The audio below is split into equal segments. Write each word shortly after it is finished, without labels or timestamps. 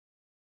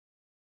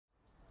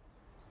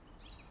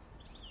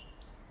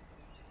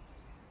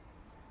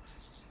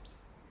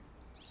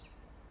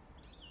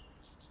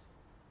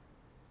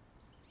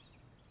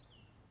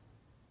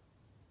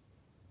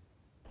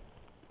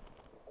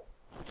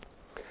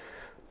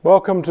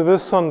Welcome to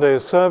this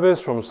Sunday's service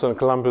from St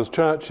Columba's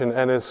Church in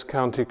Ennis,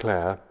 County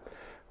Clare,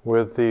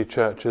 with the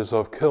churches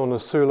of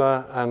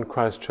Kilnasula and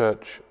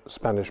Christchurch,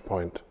 Spanish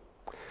Point.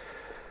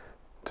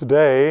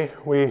 Today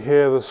we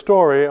hear the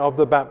story of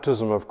the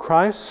baptism of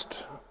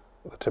Christ,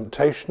 the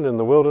temptation in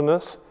the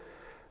wilderness,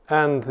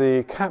 and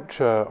the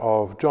capture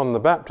of John the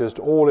Baptist,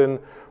 all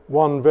in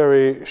one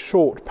very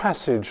short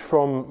passage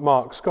from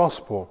Mark's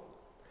Gospel.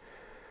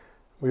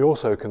 We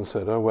also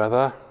consider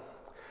whether,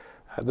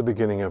 at the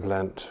beginning of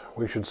Lent,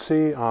 we should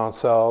see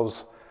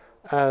ourselves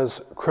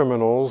as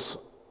criminals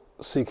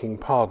seeking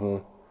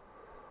pardon,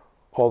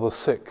 or the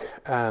sick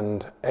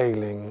and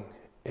ailing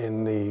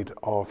in need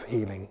of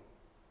healing.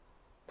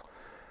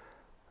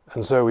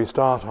 And so we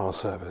start our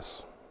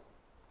service.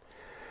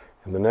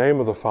 In the name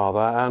of the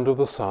Father, and of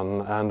the Son,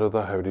 and of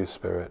the Holy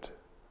Spirit.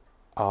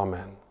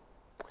 Amen.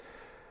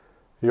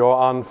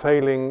 Your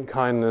unfailing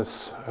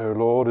kindness, O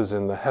Lord, is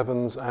in the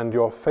heavens, and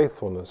your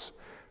faithfulness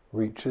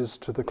reaches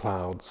to the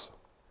clouds.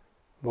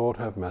 Lord,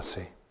 have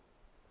mercy.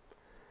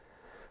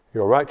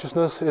 Your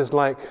righteousness is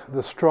like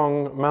the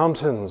strong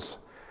mountains,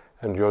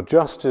 and your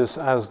justice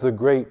as the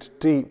great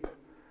deep.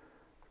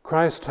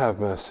 Christ, have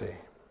mercy.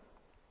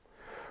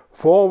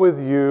 For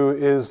with you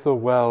is the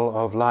well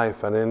of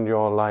life, and in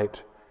your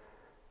light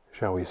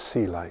shall we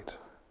see light.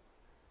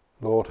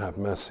 Lord, have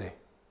mercy.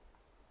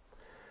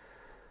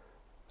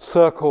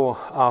 Circle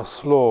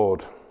us,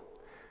 Lord.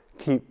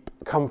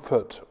 Keep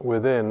comfort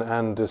within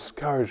and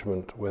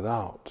discouragement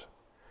without.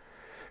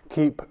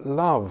 Keep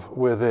love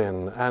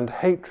within and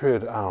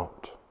hatred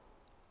out.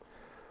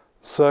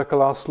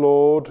 Circle us,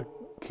 Lord,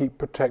 keep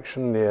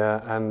protection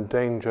near and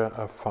danger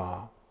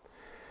afar.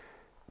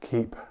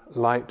 Keep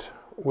light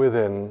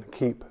within,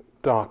 keep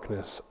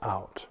darkness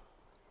out.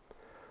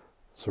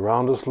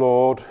 Surround us,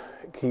 Lord,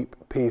 keep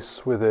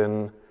peace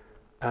within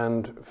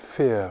and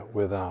fear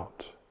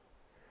without.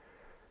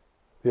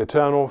 The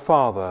Eternal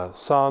Father,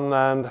 Son,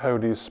 and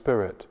Holy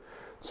Spirit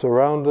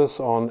surround us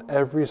on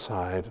every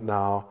side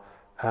now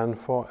and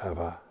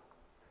forever.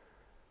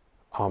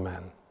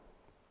 Amen.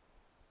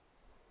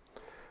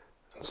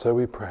 And so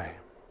we pray.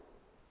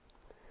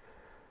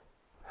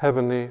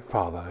 Heavenly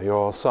Father,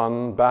 your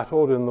Son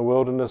battled in the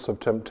wilderness of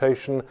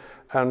temptation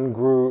and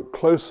grew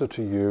closer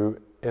to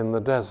you in the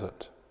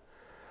desert.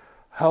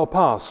 Help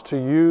us to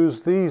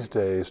use these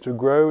days to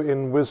grow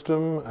in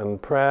wisdom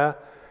and prayer,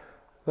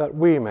 that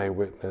we may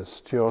witness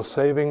to your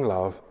saving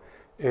love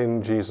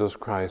in Jesus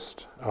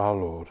Christ our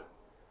Lord.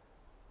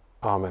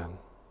 Amen.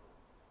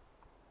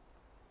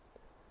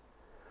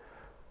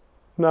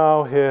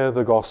 Now hear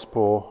the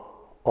Gospel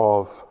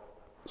of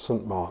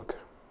St. Mark.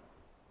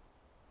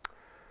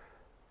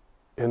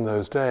 In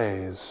those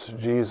days,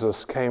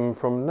 Jesus came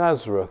from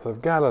Nazareth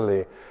of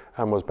Galilee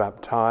and was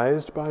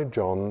baptized by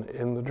John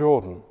in the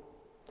Jordan.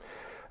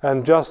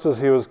 And just as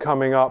he was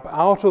coming up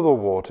out of the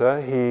water,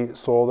 he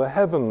saw the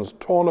heavens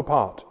torn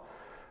apart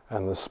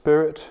and the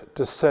Spirit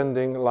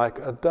descending like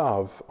a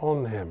dove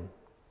on him.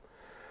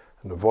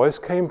 And a voice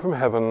came from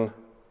heaven,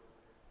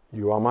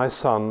 "You are my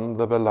Son,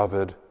 the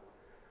beloved.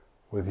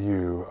 With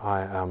you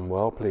I am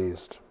well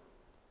pleased."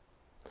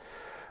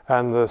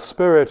 And the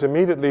Spirit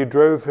immediately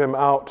drove him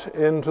out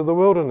into the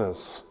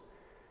wilderness.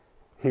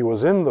 He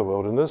was in the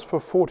wilderness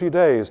for 40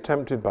 days,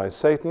 tempted by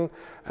Satan,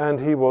 and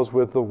he was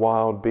with the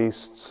wild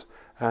beasts,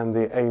 and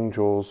the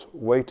angels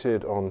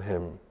waited on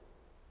him.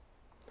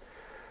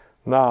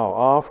 Now,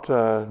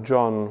 after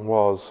John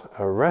was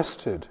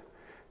arrested,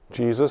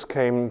 Jesus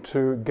came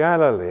to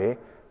Galilee,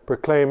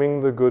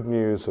 proclaiming the good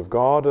news of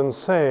God and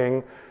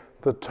saying,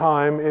 "The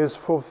time is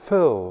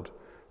fulfilled,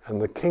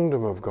 and the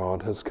kingdom of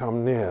God has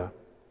come near.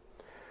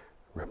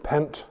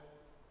 Repent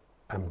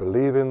and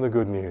believe in the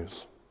good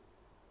news."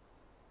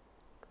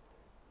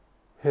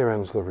 Here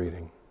ends the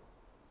reading.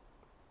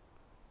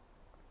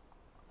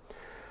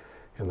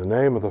 In the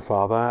name of the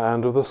Father,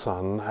 and of the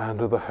Son,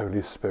 and of the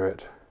Holy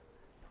Spirit.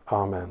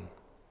 Amen.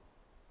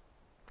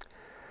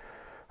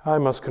 I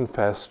must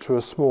confess to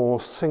a small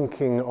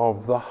sinking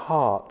of the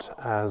heart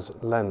as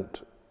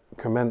Lent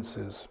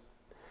commences.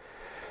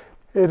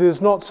 It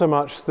is not so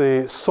much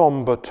the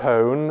sombre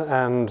tone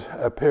and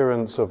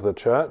appearance of the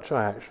church.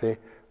 I actually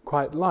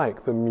quite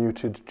like the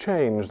muted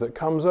change that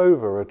comes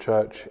over a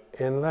church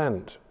in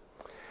Lent.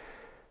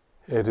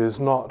 It is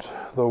not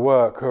the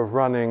work of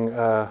running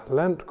a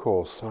Lent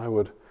course. I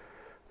would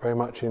very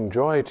much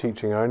enjoy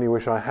teaching. I only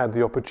wish I had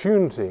the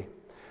opportunity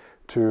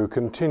to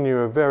continue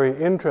a very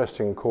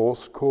interesting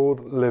course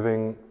called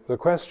Living the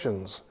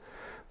Questions,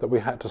 that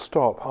we had to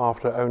stop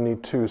after only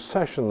 2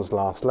 sessions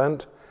last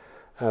Lent,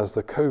 as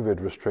the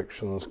COVID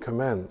restrictions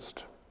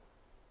commenced.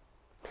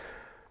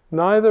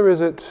 Neither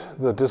is it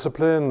the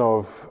discipline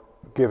of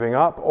giving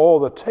up or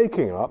the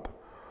taking up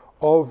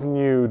of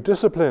new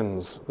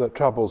disciplines that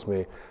troubles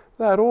me.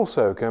 That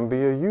also can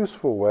be a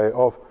useful way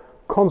of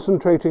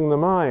concentrating the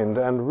mind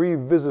and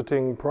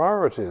revisiting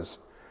priorities,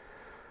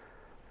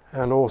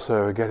 and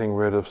also getting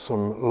rid of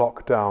some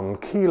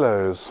lockdown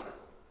kilos.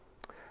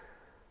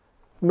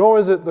 Nor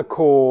is it the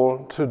call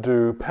to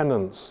do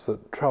penance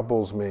that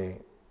troubles me,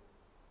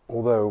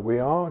 although we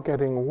are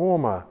getting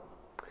warmer.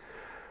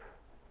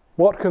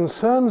 What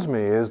concerns me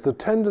is the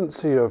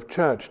tendency of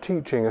church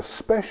teaching,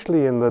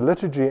 especially in the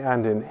liturgy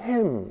and in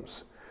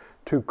hymns,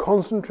 to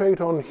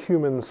concentrate on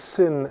human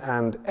sin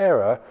and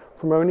error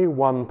from only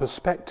one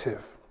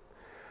perspective.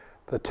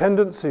 The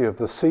tendency of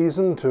the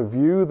season to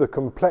view the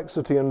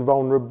complexity and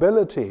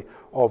vulnerability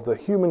of the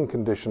human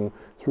condition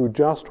through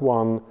just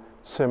one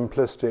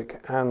simplistic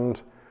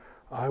and,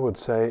 I would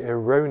say,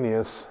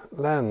 erroneous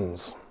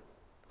lens.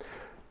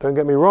 Don't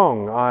get me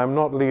wrong, I am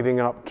not leading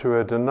up to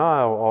a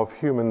denial of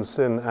human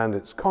sin and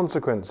its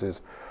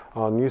consequences.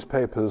 Our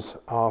newspapers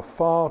are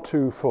far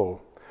too full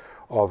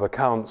of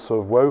accounts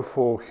of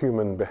woeful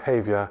human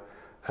behaviour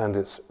and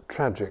its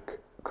tragic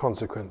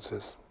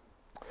consequences.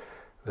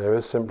 There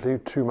is simply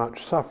too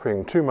much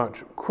suffering, too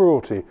much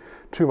cruelty,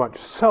 too much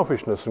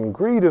selfishness and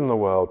greed in the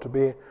world to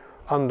be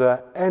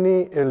under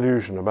any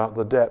illusion about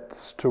the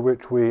depths to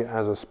which we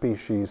as a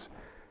species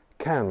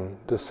can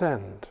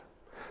descend.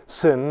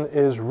 Sin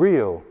is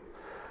real,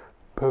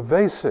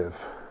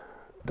 pervasive,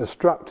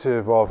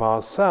 destructive of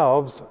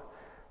ourselves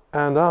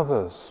and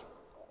others.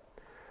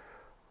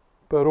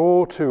 But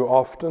all too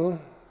often,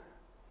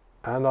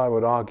 and I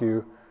would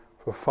argue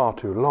for far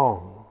too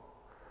long,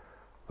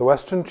 the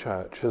Western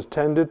Church has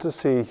tended to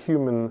see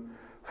human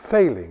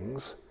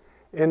failings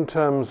in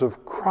terms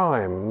of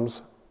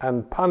crimes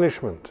and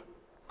punishment.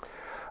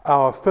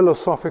 Our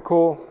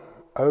philosophical,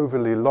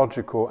 overly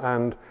logical,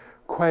 and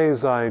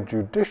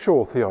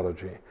quasi-judicial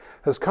theology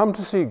has come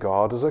to see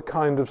God as a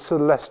kind of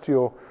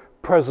celestial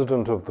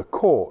president of the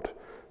court,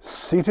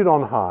 seated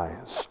on high,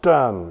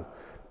 stern,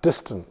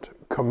 distant,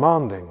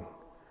 commanding,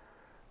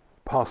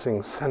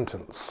 passing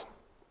sentence.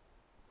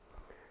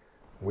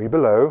 We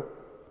below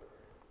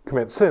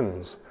commit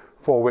sins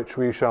for which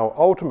we shall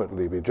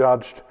ultimately be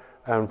judged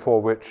and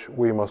for which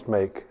we must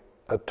make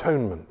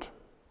atonement.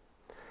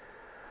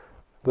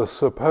 The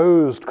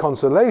supposed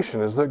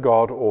consolation is that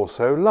God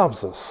also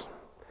loves us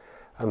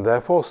and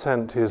therefore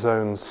sent his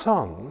own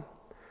Son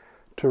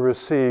to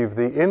receive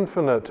the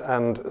infinite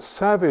and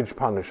savage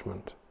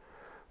punishment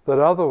that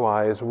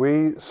otherwise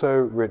we so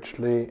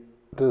richly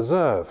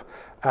deserve,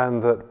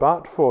 and that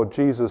but for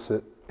Jesus'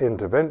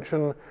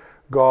 intervention,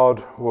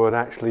 God would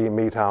actually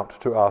mete out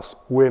to us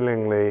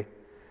willingly,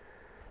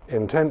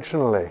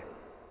 intentionally.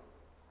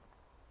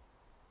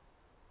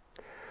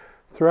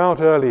 Throughout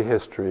early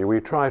history,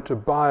 we tried to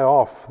buy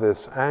off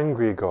this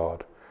angry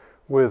God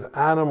with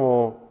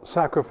animal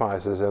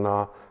sacrifices in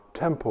our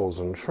temples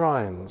and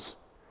shrines.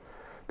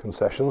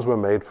 Concessions were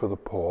made for the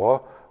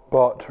poor,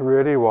 but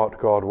really what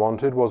God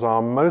wanted was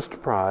our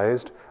most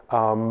prized,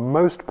 our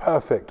most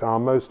perfect, our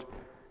most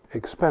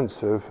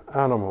expensive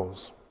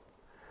animals.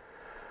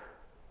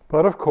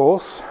 But of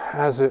course,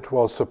 as it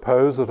was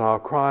supposed that our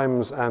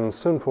crimes and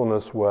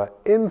sinfulness were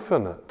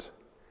infinite,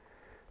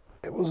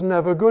 it was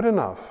never good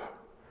enough.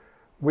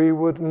 We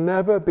would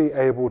never be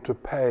able to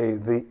pay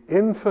the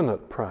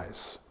infinite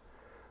price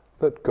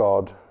that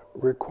God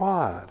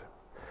required.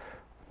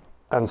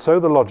 And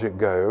so the logic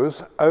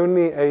goes,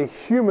 only a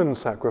human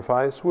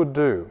sacrifice would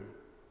do.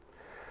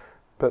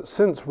 But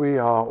since we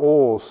are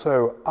all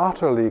so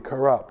utterly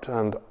corrupt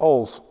and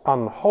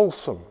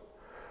unwholesome,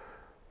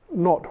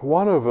 not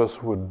one of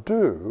us would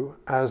do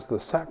as the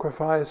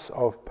sacrifice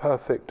of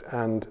perfect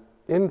and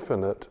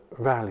infinite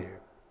value.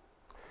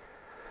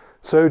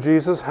 So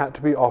Jesus had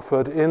to be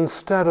offered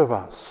instead of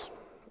us,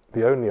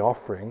 the only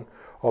offering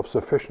of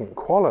sufficient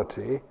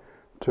quality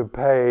to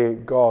pay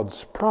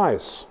God's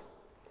price,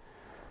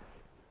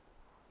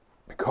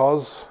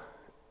 because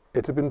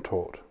it had been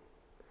taught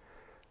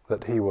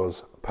that he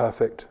was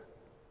perfect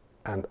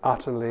and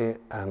utterly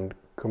and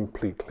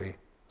completely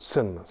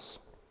sinless.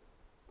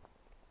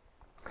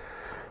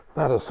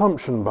 That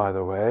assumption, by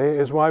the way,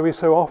 is why we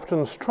so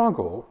often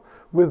struggle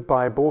with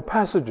Bible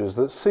passages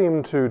that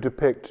seem to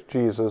depict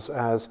Jesus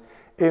as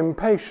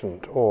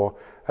impatient or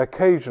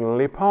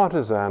occasionally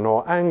partisan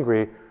or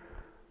angry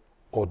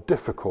or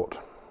difficult.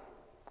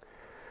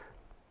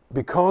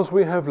 Because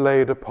we have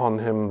laid upon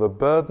him the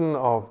burden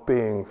of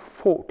being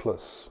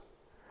faultless,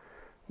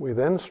 we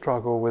then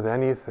struggle with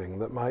anything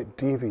that might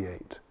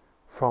deviate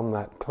from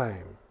that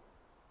claim.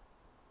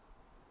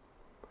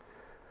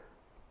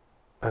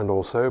 And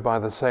also, by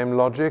the same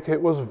logic,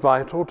 it was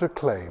vital to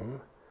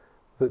claim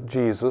that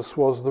Jesus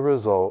was the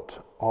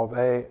result of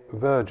a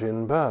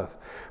virgin birth,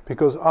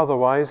 because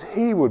otherwise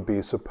he would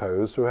be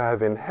supposed to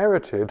have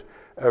inherited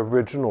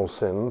original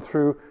sin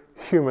through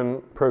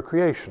human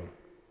procreation.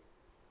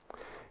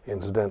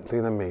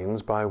 Incidentally, the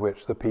means by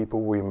which the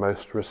people we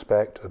most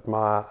respect,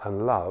 admire,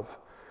 and love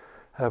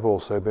have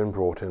also been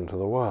brought into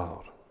the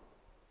world.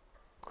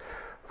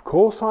 Of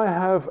course, I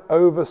have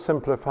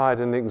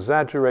oversimplified and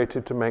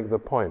exaggerated to make the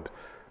point,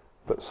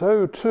 but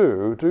so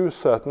too do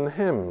certain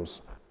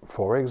hymns.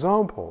 For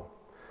example,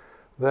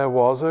 there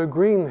was a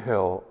green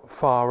hill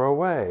far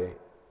away,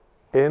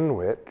 in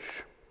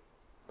which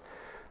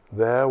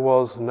there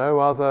was no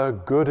other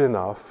good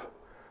enough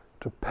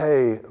to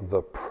pay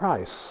the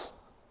price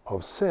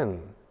of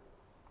sin,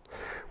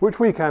 which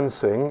we can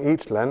sing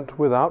each Lent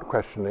without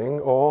questioning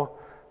or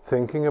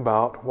thinking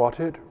about what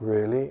it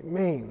really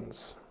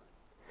means.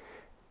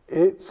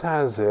 it's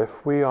as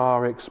if we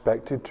are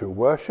expected to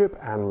worship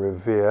and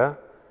revere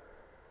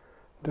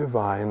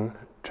divine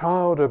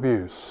child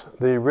abuse,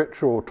 the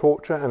ritual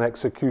torture and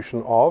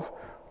execution of,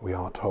 we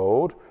are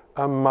told,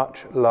 a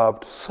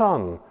much-loved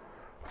son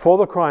for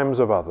the crimes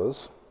of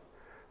others,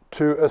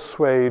 to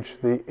assuage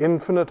the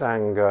infinite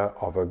anger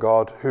of a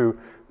God who,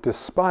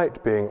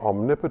 despite being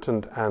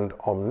omnipotent and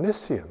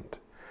omniscient,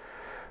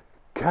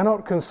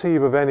 cannot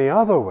conceive of any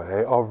other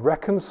way of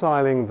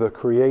reconciling the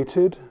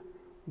created,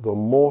 the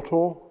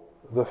mortal,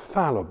 the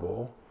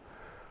fallible,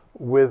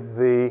 with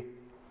the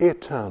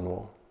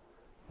eternal,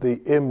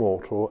 the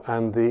immortal,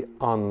 and the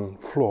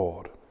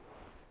unflawed.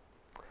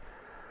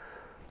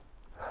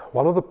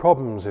 One of the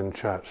problems in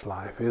church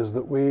life is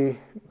that we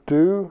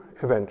do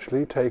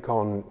eventually take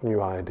on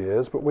new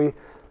ideas, but we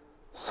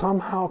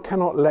somehow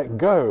cannot let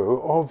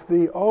go of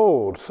the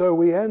old. So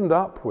we end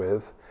up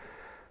with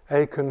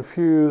a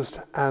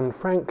confused and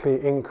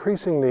frankly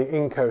increasingly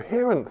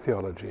incoherent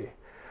theology,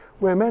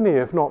 where many,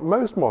 if not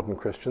most modern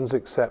Christians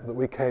accept that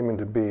we came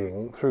into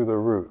being through the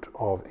route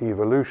of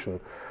evolution.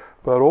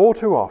 But all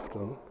too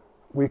often,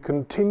 we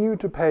continue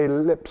to pay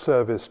lip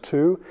service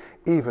to,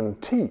 even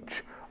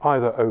teach,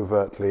 either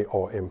overtly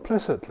or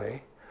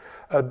implicitly,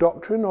 a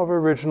doctrine of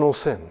original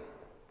sin,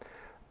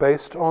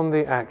 based on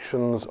the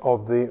actions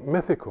of the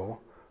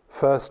mythical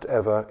first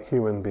ever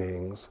human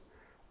beings,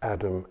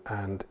 Adam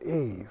and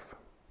Eve.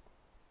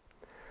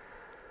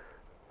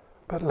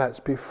 But let's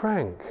be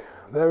frank,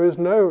 there is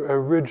no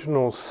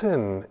original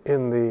sin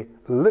in the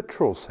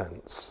literal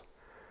sense,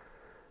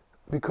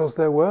 because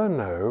there were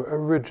no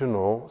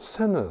original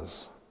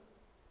sinners.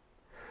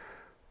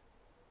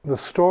 The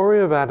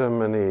story of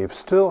Adam and Eve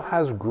still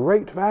has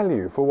great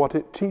value for what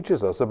it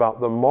teaches us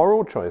about the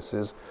moral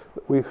choices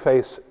that we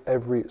face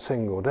every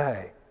single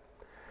day.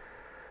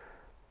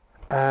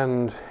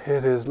 And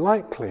it is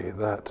likely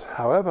that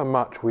however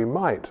much we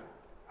might,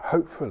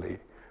 hopefully,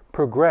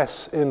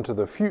 progress into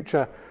the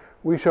future,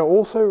 we shall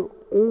also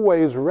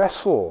always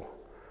wrestle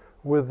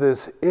with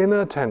this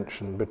inner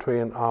tension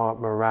between our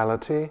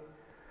morality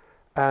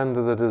and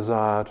the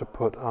desire to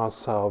put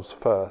ourselves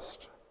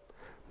first,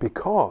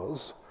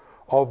 because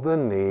of the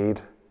need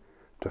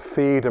to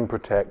feed and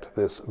protect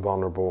this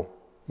vulnerable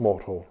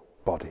mortal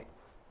body.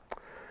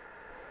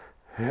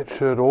 It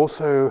should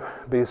also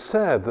be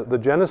said that the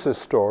Genesis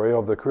story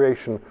of the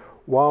creation,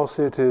 whilst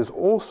it is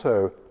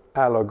also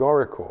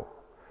allegorical,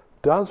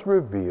 does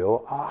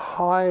reveal a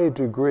high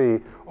degree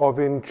of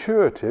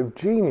intuitive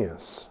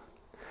genius.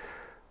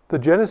 The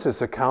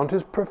Genesis account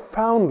is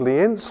profoundly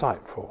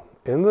insightful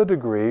in the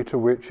degree to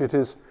which it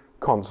is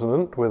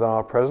consonant with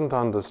our present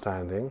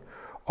understanding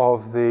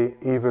of the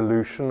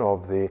evolution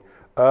of the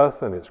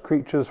earth and its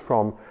creatures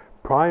from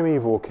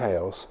primeval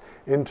chaos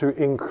into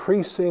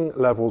increasing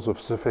levels of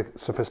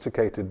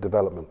sophisticated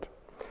development,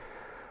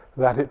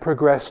 that it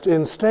progressed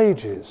in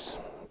stages,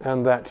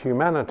 and that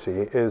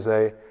humanity is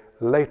a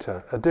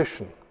later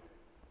addition.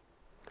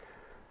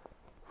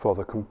 For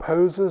the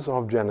composers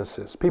of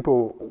Genesis,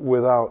 people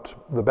without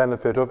the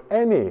benefit of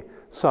any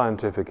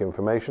scientific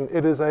information,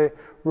 it is a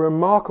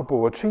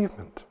remarkable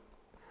achievement.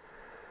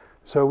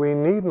 So we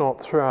need not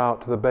throw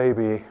out the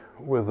baby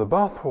with the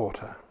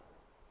bathwater.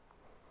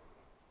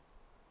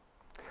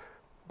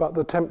 But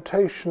the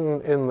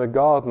temptation in the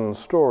garden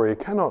story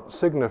cannot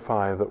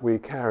signify that we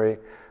carry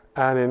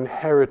an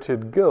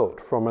inherited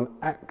guilt from an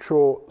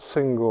actual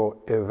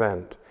single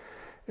event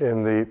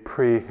in the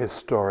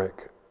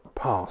prehistoric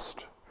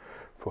past.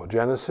 For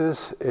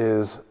Genesis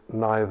is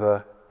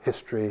neither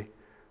history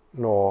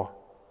nor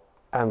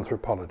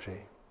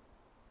anthropology.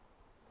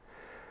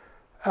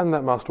 And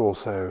that must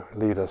also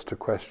lead us to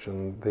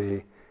question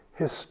the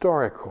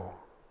historical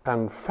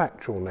and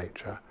factual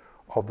nature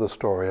of the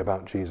story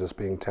about Jesus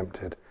being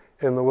tempted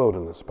in the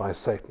wilderness by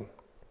Satan.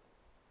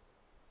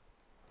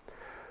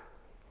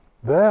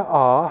 There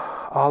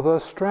are other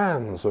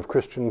strands of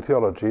Christian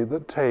theology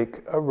that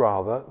take a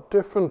rather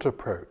different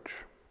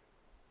approach.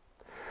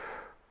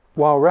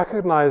 While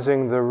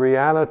recognizing the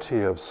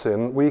reality of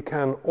sin, we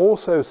can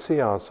also see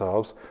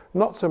ourselves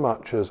not so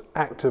much as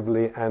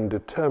actively and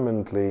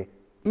determinedly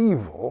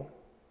evil,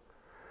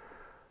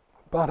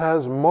 but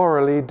as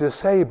morally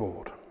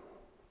disabled.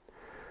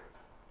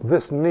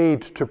 This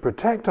need to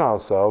protect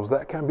ourselves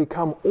that can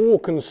become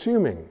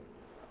all-consuming,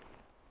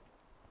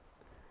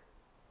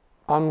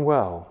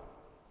 unwell,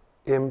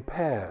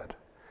 impaired,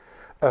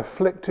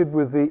 afflicted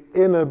with the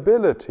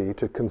inability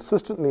to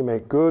consistently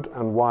make good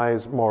and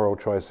wise moral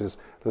choices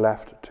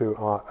left to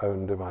our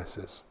own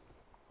devices.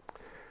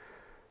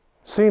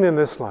 Seen in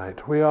this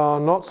light, we are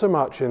not so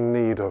much in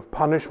need of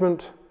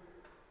punishment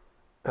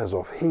as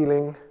of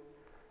healing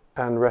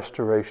and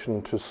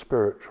restoration to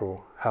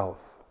spiritual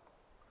health.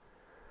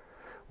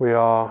 We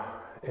are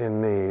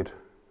in need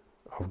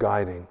of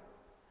guiding,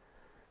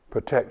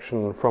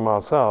 protection from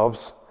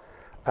ourselves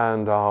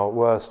and our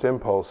worst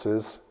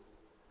impulses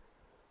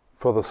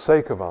for the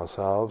sake of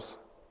ourselves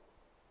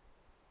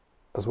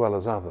as well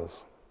as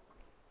others.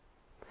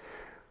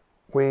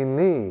 We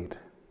need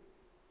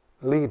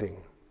leading,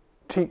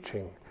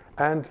 teaching,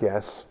 and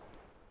yes,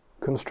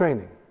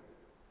 constraining.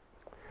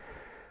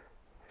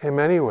 In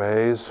many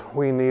ways,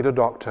 we need a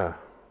doctor,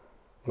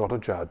 not a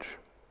judge,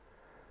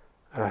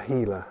 a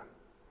healer,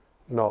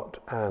 not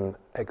an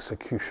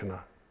executioner.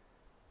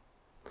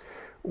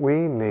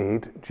 We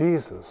need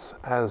Jesus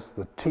as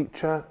the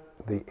teacher,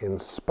 the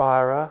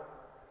inspirer,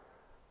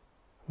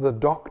 the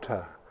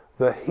doctor,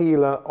 the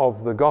healer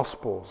of the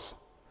Gospels,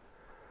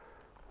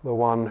 the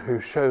one who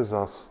shows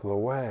us the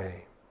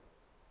way.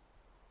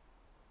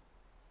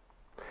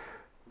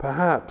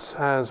 Perhaps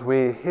as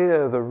we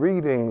hear the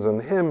readings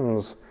and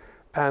hymns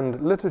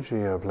and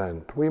liturgy of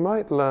Lent, we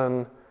might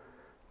learn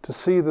to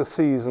see the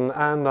season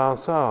and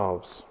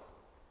ourselves,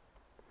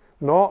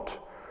 not,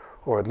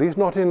 or at least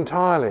not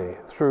entirely,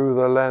 through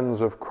the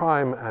lens of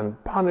crime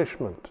and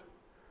punishment,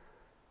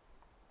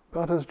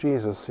 but as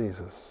Jesus sees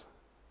us,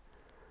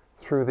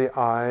 through the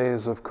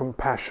eyes of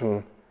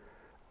compassion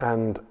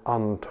and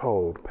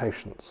untold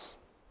patience.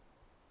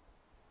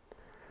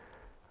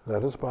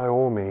 Let us by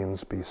all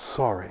means be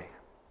sorry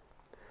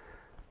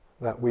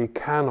that we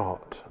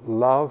cannot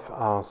love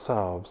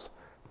ourselves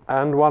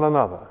and one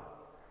another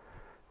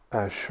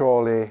as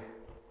surely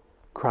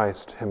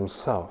Christ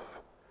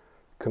himself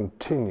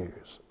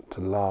continues to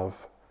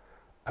love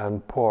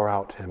and pour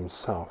out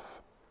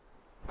himself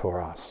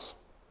for us.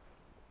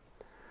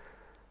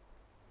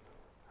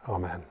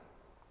 Amen.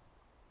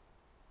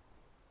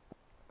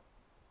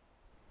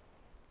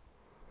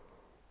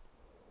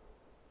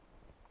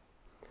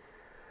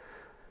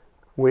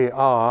 We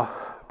are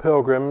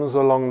pilgrims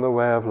along the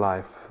way of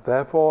life.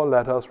 Therefore,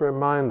 let us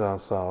remind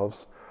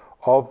ourselves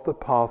of the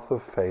path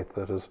of faith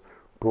that has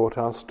brought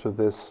us to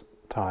this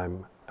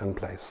time and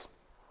place.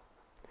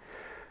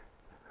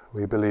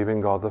 We believe in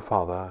God the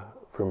Father,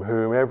 from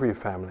whom every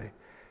family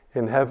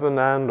in heaven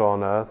and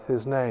on earth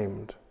is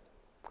named.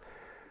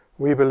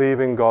 We believe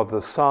in God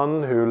the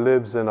Son, who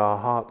lives in our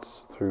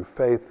hearts through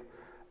faith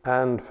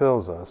and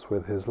fills us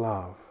with his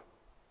love.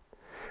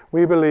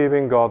 We believe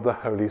in God the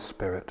Holy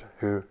Spirit,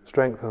 who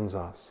strengthens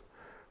us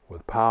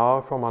with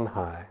power from on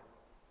high.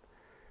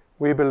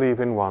 We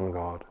believe in one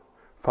God,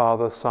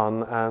 Father,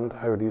 Son, and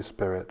Holy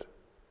Spirit.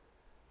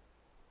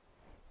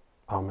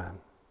 Amen.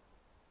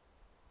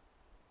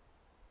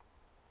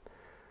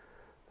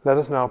 Let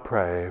us now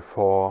pray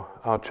for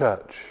our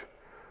church,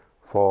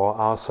 for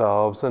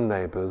ourselves and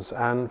neighbours,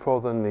 and for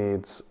the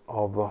needs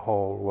of the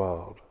whole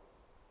world.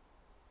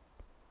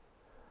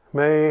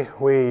 May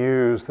we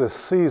use this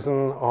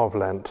season of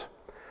Lent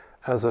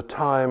as a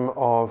time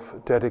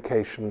of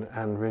dedication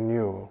and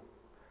renewal,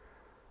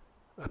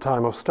 a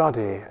time of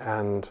study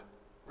and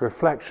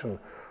reflection,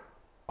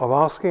 of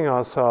asking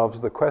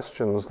ourselves the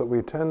questions that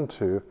we tend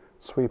to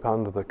sweep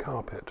under the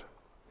carpet.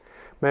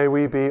 May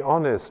we be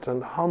honest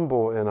and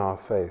humble in our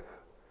faith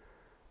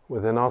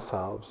within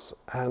ourselves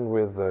and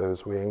with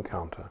those we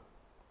encounter.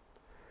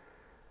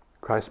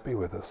 Christ be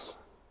with us,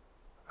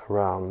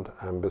 around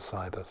and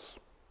beside us.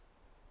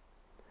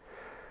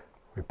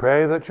 We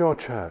pray that your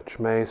church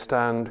may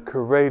stand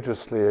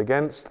courageously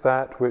against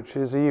that which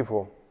is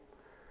evil,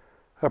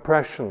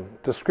 oppression,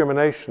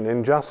 discrimination,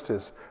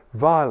 injustice,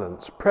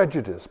 violence,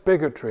 prejudice,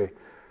 bigotry,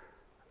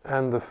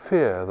 and the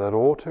fear that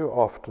all too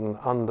often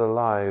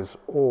underlies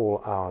all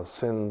our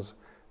sins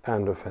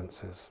and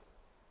offences.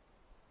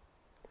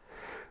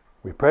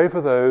 We pray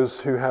for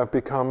those who have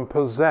become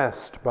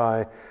possessed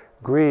by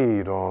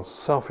greed or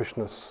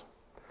selfishness,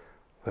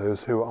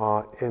 those who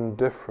are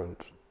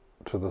indifferent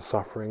to the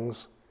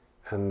sufferings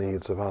and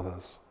needs of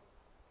others.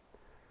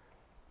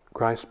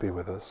 Christ be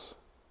with us,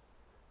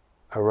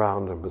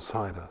 around and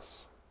beside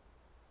us.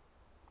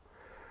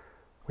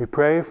 We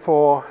pray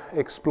for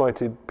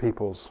exploited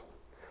peoples,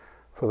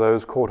 for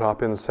those caught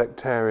up in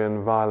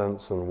sectarian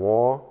violence and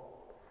war,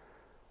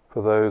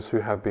 for those who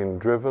have been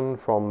driven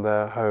from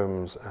their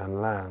homes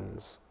and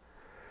lands,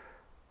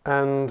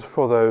 and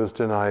for those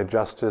denied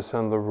justice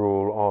and the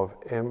rule of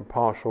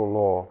impartial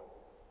law.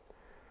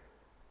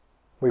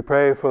 We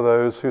pray for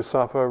those who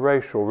suffer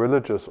racial,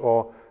 religious,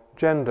 or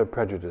gender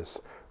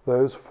prejudice,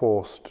 those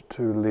forced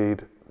to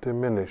lead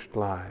diminished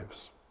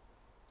lives.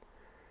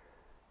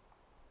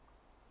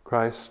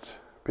 Christ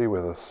be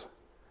with us,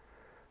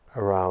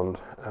 around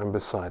and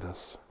beside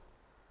us.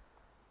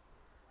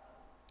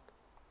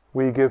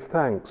 We give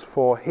thanks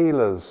for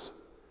healers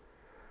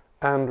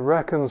and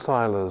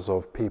reconcilers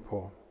of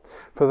people,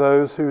 for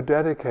those who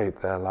dedicate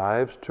their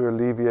lives to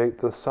alleviate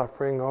the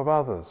suffering of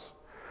others,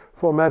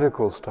 for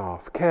medical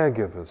staff,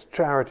 caregivers,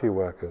 charity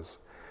workers,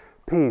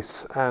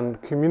 peace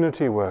and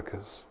community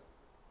workers,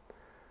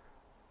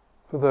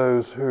 for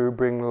those who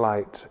bring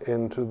light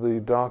into the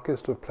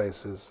darkest of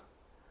places,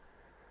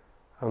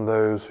 and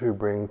those who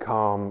bring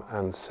calm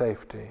and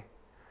safety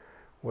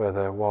where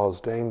there was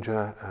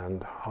danger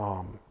and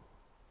harm.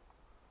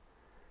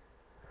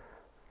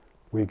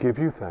 We give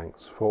you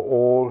thanks for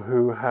all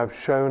who have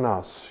shown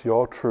us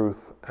your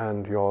truth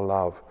and your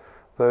love,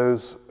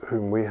 those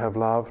whom we have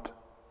loved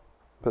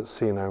but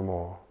see no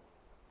more.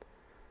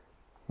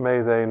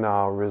 May they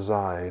now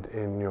reside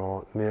in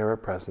your nearer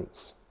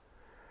presence,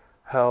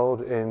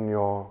 held in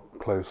your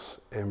close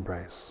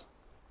embrace.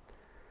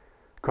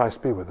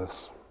 Christ be with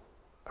us,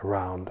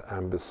 around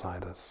and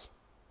beside us.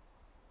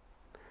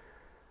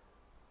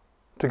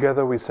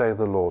 Together we say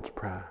the Lord's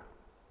Prayer.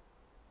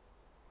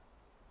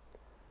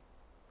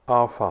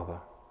 Our Father,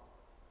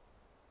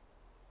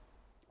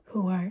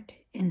 who art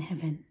in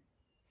heaven,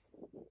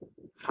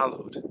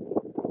 hallowed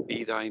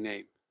be thy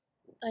name.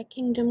 Thy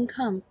kingdom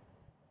come.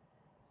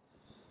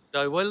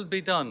 Thy will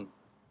be done,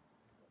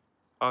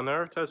 on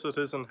earth as it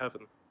is in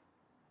heaven.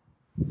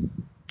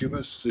 Give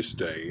us this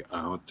day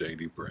our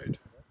daily bread.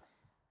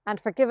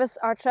 And forgive us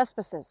our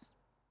trespasses,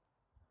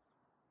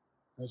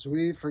 as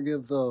we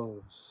forgive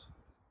those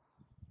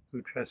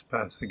who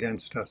trespass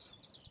against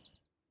us.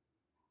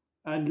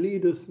 And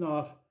lead us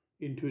not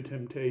into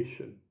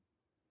temptation,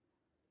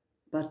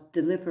 but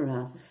deliver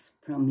us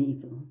from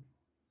evil.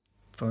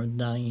 For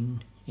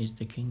thine is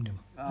the kingdom,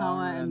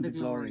 power and the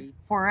glory,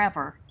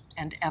 forever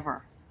and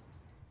ever.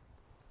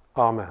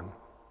 Amen.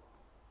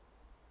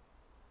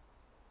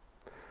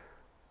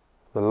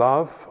 The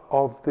love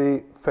of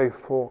the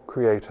faithful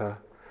Creator,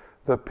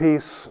 the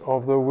peace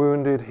of the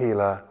wounded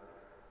healer,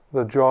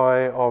 the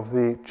joy of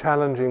the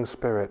challenging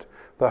Spirit,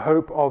 the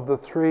hope of the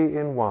three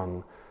in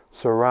one,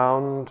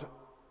 surround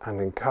and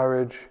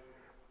encourage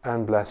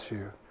and bless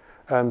you,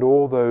 and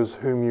all those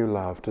whom you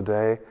love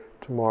today,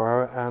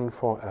 tomorrow, and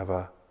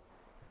forever.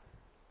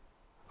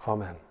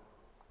 Amen.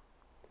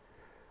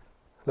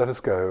 Let us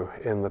go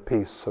in the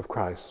peace of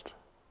Christ.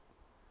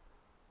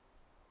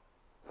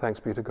 Thanks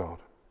be to God.